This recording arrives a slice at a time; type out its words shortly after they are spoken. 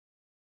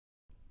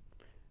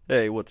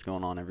Hey, what's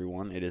going on,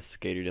 everyone? It is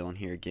SkaterDillon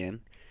here again,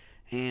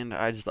 and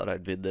I just thought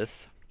I'd vid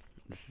this.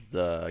 This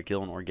is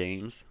Gillinor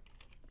Games,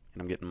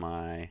 and I'm getting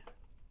my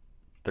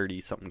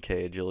 30-something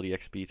K agility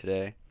XP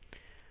today.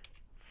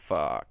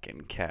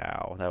 Fucking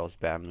cow, that was a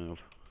bad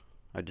move.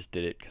 I just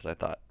did it because I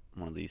thought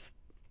one of these.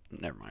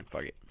 Never mind,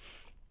 fuck it.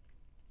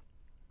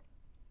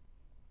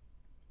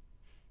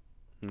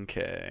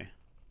 Okay.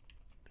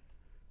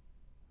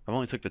 I've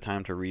only took the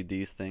time to read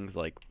these things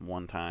like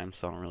one time,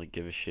 so I don't really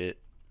give a shit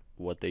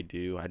what they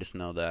do. I just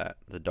know that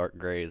the dark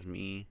gray is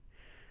me.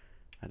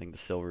 I think the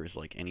silver is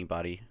like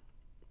anybody.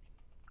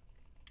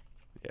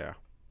 Yeah.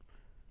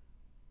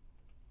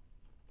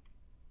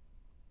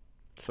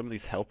 Some of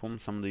these help them,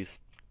 some of these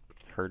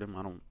hurt them.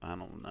 I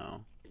don't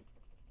know.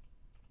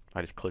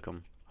 I just click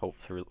them.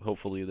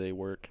 Hopefully they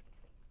work.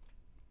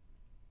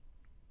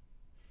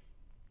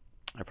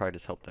 I probably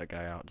just helped that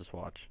guy out. Just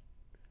watch.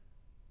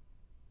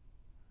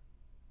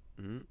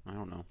 I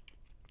don't know.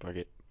 Fuck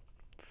it.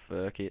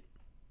 Fuck it.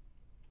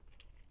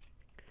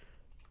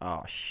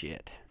 Oh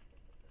shit.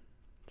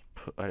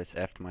 I just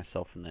effed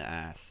myself in the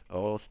ass.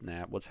 Oh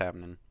snap! What's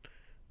happening?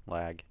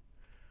 Lag.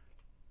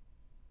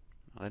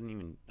 I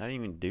didn't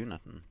even do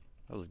nothing.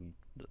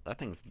 That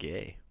thing's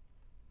gay.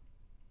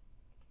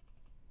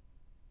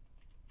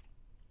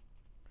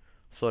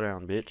 Slow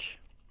down, bitch.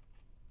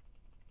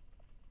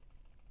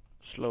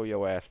 Slow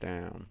your ass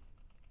down.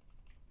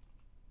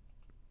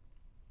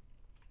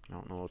 I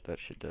don't know what that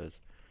shit does.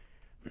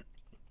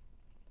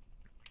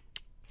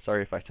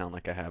 Sorry if I sound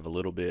like I have a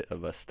little bit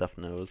of a stuffed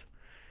nose.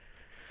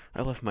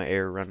 I left my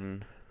air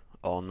running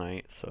all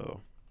night,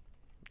 so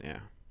yeah.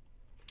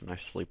 And I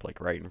sleep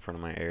like right in front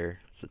of my air,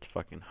 so it's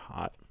fucking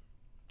hot.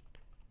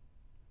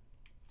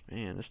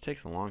 Man, this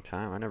takes a long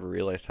time. I never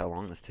realized how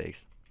long this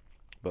takes.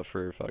 But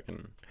for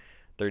fucking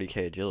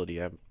 30k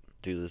agility, I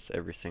do this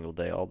every single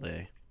day, all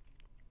day.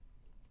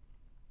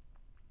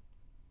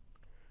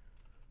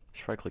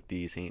 Should probably click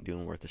these. He ain't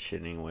doing worth the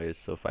shit anyways.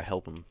 So if I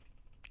help him,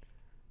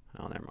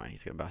 oh never mind.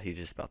 He's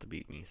just about to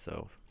beat me.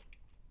 So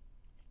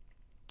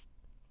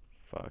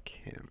fuck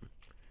him.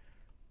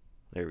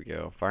 There we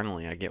go.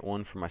 Finally, I get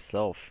one for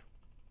myself.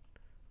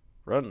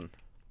 Run.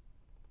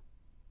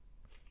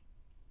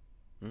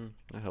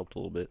 That helped a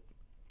little bit.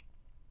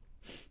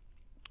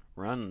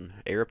 Run.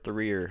 Air up the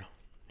rear.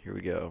 Here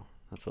we go.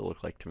 That's what it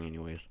looked like to me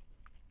anyways.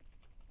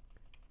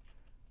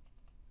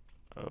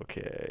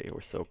 Okay, we're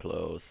so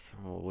close.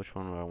 Well, which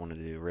one do I want to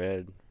do?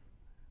 Red?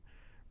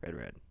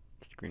 Red.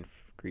 It's green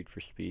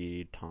for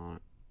speed,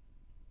 taunt.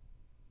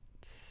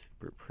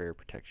 Super prayer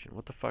protection.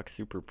 What the fuck?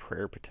 Super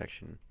prayer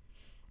protection.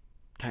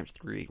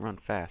 ×3. Run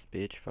fast,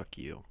 bitch. Fuck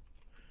you.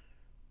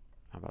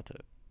 How about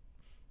that?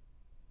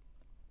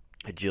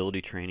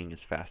 Agility training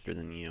is faster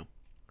than you.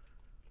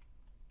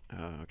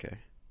 Okay.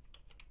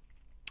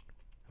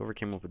 Whoever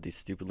came up with these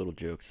stupid little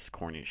jokes is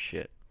corny as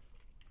shit.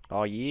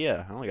 Oh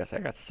yeah, I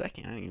got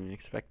second. I didn't even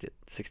expect it.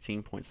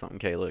 16 point something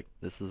K. Look,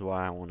 this is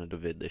why I wanted to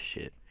vid this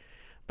shit.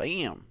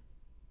 Bam.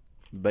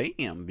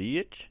 Bam,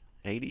 bitch.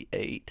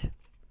 88.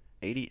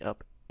 80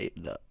 up.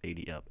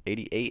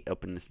 88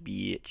 up in this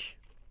bitch.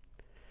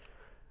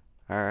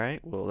 Alright,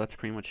 well that's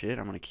pretty much it.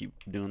 I'm gonna keep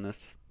doing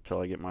this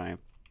until I get my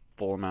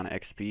full amount of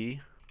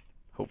XP.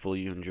 Hopefully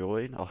you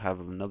enjoyed. I'll have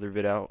another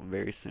vid out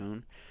very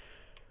soon.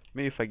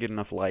 Maybe if I get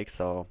enough likes,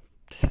 I'll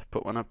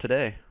put one up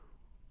today.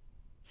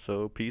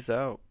 So peace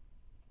out.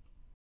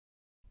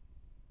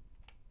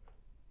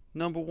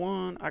 Number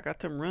one, I got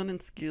them running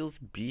skills,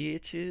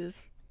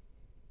 bitches.